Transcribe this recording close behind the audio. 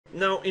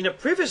Now, in a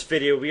previous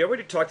video, we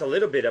already talked a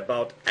little bit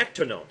about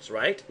ectonomes,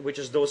 right? Which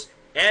is those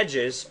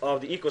edges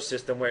of the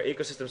ecosystem where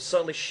ecosystem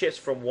suddenly shifts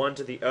from one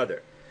to the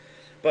other.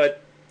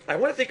 But I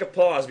want to take a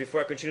pause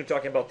before I continue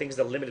talking about things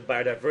that limit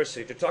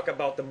biodiversity to talk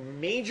about the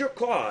major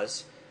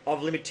cause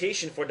of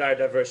limitation for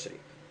biodiversity.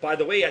 By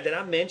the way, I did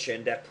not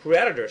mention that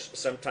predators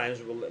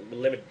sometimes will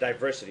limit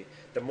diversity.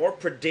 The more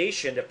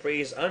predation the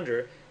prey is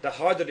under, the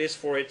harder it is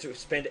for it to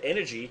spend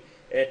energy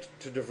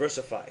to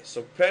diversify.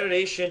 So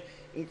predation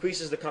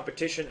increases the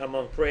competition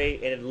among prey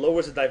and it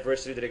lowers the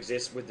diversity that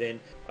exists within.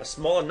 A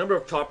smaller number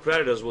of top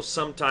predators will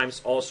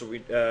sometimes also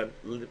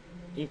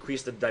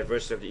increase the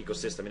diversity of the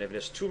ecosystem. And if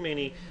there's too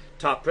many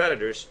top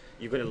predators,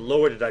 you're going to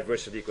lower the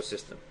diversity of the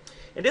ecosystem.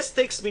 And this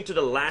takes me to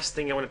the last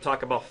thing I want to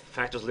talk about,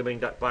 factors limiting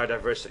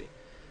biodiversity.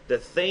 The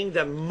thing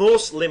that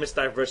most limits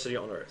diversity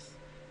on Earth.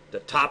 The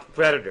top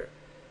predator,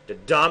 the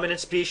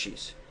dominant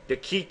species, the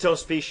ketone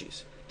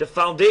species, the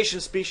foundation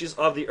species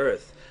of the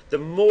Earth, the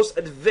most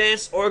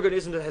advanced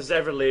organism that has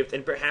ever lived,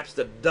 and perhaps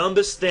the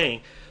dumbest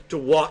thing to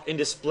walk in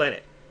this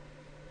planet.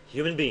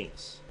 Human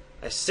beings.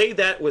 I say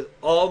that with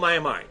all my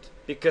might,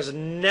 because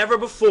never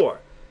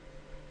before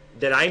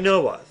that I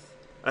know of,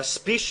 a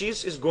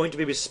species is going to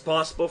be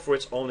responsible for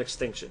its own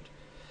extinction.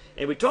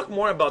 And we talk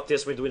more about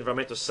this when we do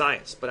environmental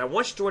science, but I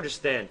want you to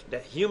understand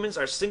that humans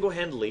are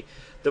single-handedly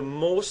the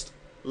most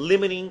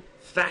limiting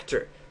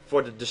factor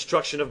for the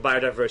destruction of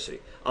biodiversity.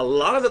 A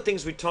lot of the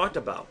things we talked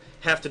about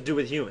have to do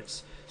with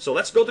humans. So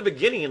let's go to the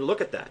beginning and look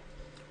at that.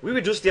 We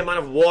reduce the amount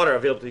of water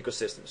available to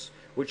ecosystems.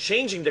 We're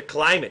changing the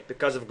climate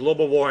because of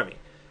global warming,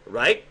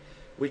 right?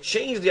 We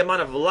change the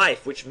amount of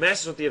life, which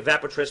messes with the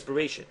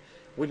evapotranspiration.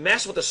 We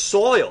mess with the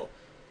soil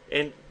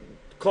and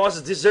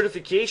causes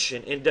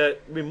desertification and the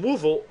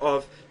removal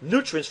of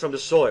nutrients from the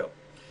soil.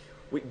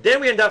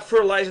 Then we end up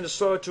fertilizing the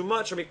soil too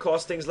much, and we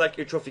cause things like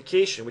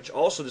eutrophication, which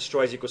also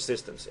destroys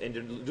ecosystems and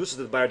reduces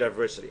the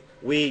biodiversity.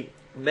 We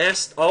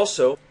messed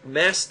also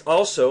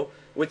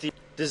with the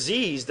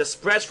disease that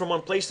spreads from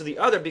one place to the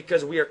other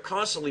because we are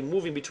constantly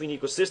moving between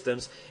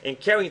ecosystems and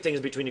carrying things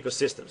between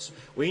ecosystems.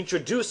 We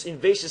introduce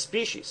invasive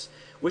species,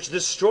 which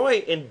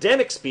destroy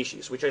endemic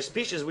species, which are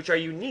species which are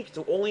unique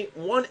to only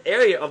one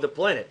area of the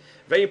planet.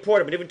 Very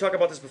important. We didn't talk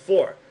about this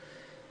before.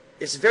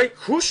 It's very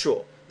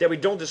crucial that we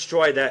don't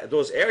destroy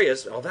those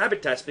areas of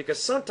habitats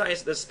because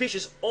sometimes the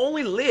species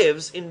only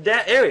lives in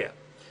that area.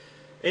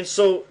 And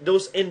so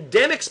those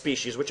endemic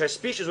species which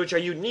are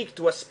unique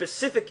to a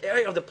specific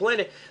area of the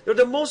planet, they're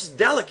the most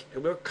delicate,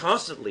 and we're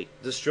constantly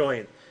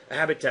destroying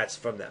habitats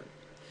from them.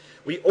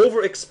 We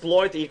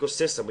overexploit the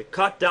ecosystem. We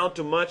cut down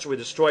too much, we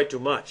destroy too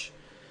much.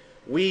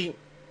 We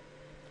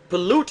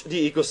pollute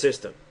the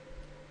ecosystem.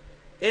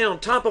 And on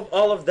top of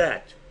all of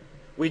that,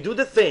 we do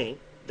the thing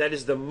that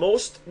is the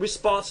most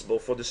responsible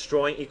for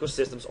destroying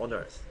ecosystems on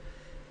Earth.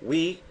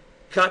 We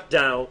cut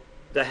down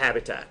the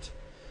habitat.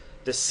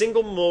 The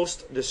single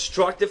most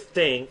destructive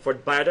thing for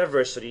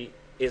biodiversity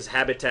is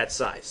habitat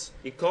size.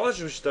 Ecologists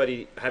who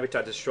study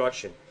habitat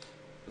destruction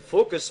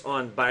focus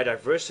on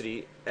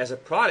biodiversity as a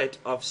product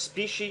of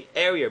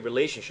specie-area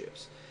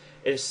relationships.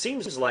 It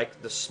seems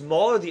like the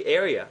smaller the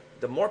area,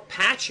 the more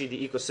patchy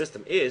the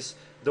ecosystem is,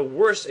 the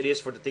worse it is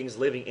for the things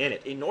living in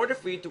it. In order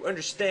for you to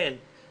understand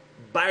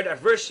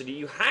biodiversity,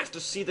 you have to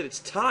see that it's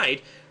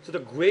tied to the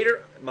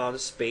greater amount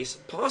of space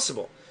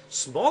possible.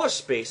 Smaller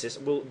spaces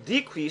will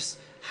decrease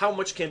how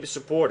much can be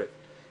supported.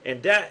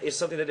 And that is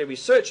something that they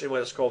research in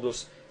what is called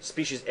those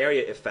species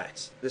area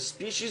effects. The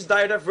species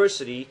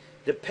biodiversity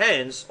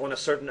depends on a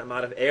certain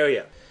amount of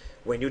area.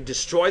 When you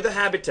destroy the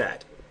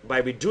habitat by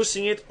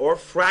reducing it or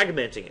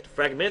fragmenting it.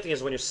 Fragmenting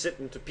is when you sit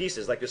into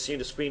pieces like you see on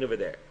the screen over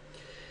there.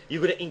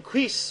 You're going to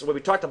increase what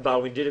we talked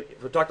about when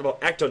we talked about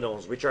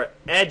ectonomes, which are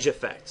edge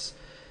effects.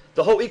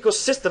 The whole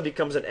ecosystem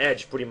becomes an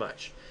edge pretty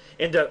much.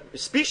 And the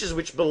species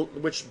which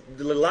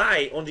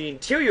rely on the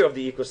interior of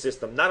the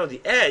ecosystem, not on the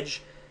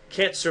edge,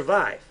 can't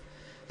survive.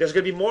 There's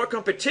going to be more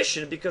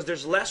competition because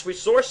there's less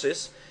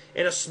resources,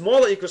 and a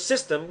smaller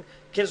ecosystem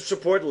can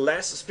support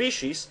less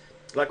species,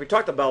 like we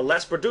talked about,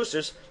 less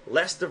producers,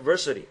 less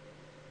diversity.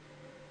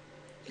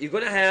 You're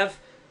going to have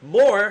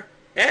more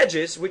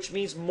edges, which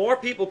means more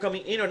people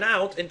coming in and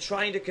out and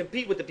trying to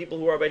compete with the people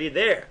who are already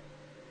there.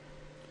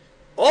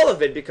 All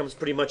of it becomes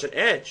pretty much an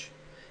edge.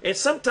 And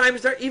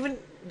sometimes there isn't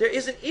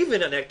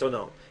even an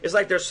ectonome. It's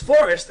like there's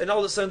forest and all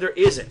of a sudden there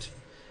isn't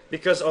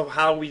because of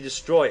how we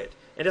destroy it.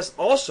 And that's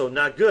also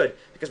not good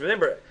because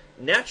remember,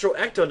 natural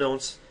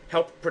ectonomes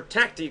help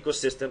protect the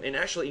ecosystem and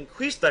actually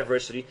increase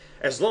diversity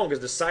as long as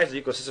the size of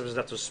the ecosystem is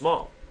not too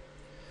small.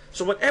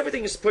 So when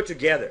everything is put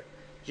together,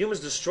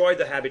 humans destroy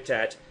the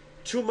habitat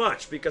too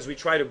much because we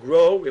try to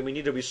grow and we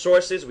need the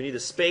resources, we need the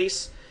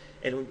space,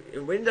 and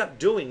we end up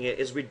doing it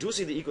is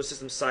reducing the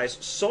ecosystem size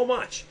so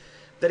much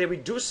that it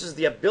reduces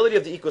the ability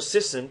of the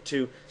ecosystem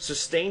to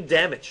sustain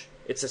damage.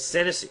 It's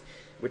ascendancy.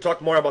 We'll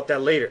talk more about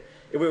that later.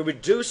 It will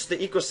reduce the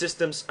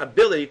ecosystem's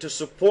ability to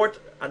support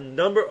a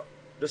number of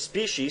the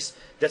species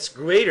that's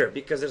greater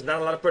because there's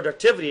not a lot of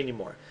productivity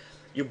anymore.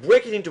 You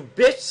break it into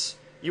bits,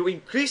 you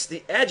increase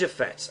the edge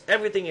effects.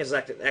 Everything is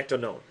like an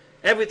ectonome.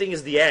 Everything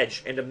is the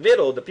edge. And the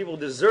middle, the people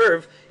who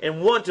deserve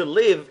and want to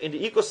live in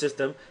the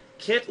ecosystem,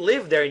 can't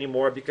live there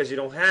anymore because you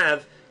don't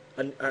have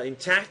an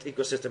intact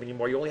ecosystem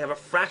anymore. You only have a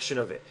fraction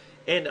of it.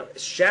 And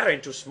shatter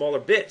into smaller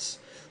bits,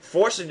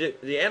 forcing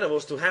the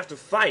animals to have to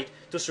fight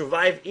to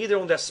survive either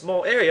on that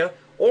small area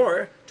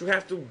or to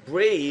have to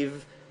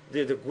brave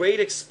the great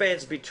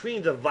expanse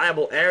between the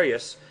viable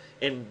areas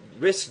and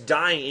risk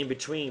dying in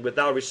between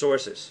without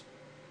resources.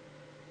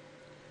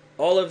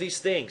 All of these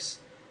things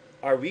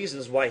are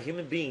reasons why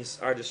human beings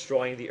are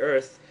destroying the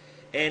earth.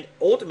 And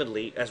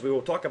ultimately, as we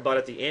will talk about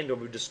at the end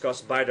when we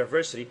discuss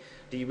biodiversity,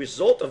 the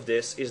result of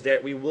this is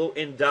that we will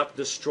end up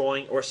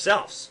destroying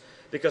ourselves.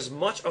 Because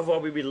much of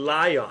what we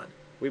rely on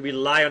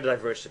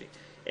diversity.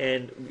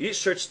 And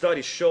research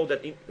studies show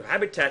that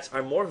habitats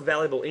are more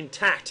valuable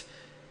intact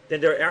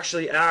than there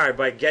actually are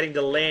by getting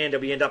the land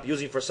that we end up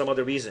using for some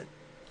other reason.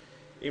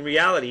 In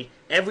reality,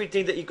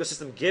 everything the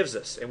ecosystem gives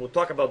us, and we'll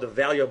talk about the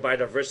value of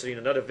biodiversity in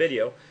another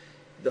video,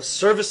 the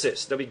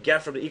services that we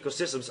get from the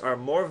ecosystems are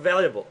more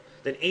valuable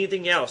than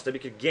anything else that we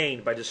could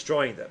gain by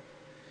destroying them.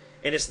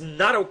 And it's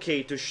not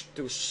okay to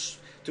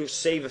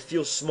save a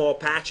few small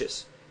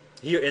patches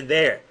here and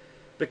there,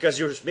 because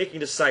you're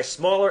making the size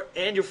smaller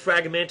and you're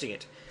fragmenting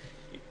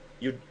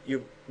it,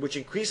 which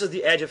increases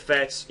the edge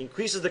effects,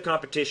 increases the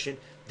competition,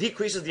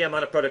 decreases the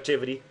amount of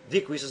productivity,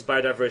 decreases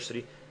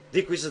biodiversity,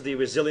 decreases the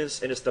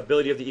resilience and the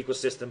stability of the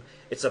ecosystem,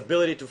 its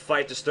ability to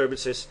fight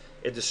disturbances,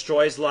 it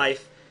destroys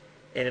life,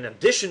 and in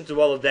addition to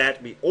all of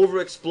that, we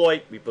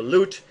overexploit, we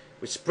pollute,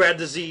 we spread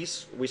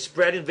disease, we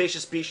spread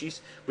invasive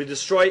species, we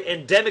destroy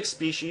endemic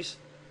species,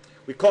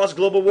 we cause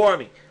global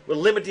warming, we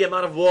limit the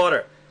amount of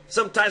water,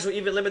 sometimes we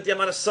even limit the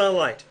amount of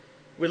sunlight,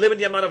 we limit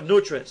the amount of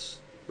nutrients,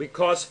 we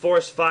cause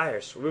forest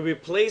fires, we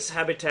replace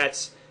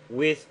habitats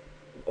with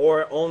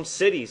our own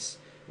cities,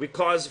 we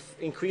cause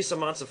increased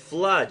amounts of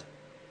flood.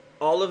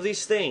 All of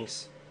these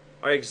things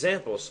are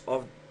examples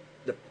of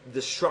the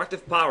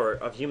destructive power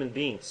of human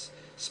beings,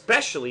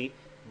 especially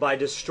by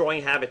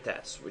destroying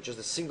habitats, which is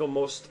the single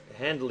most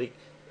handily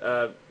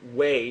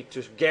way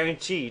to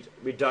guaranteed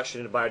reduction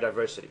in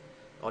biodiversity,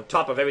 on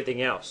top of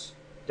everything else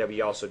that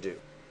we also do.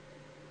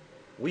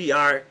 We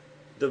are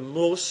the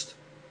most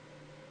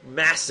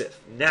massive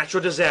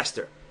natural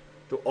disaster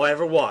to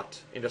ever walk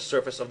in the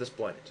surface of this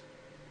planet.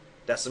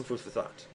 That's some food for thought.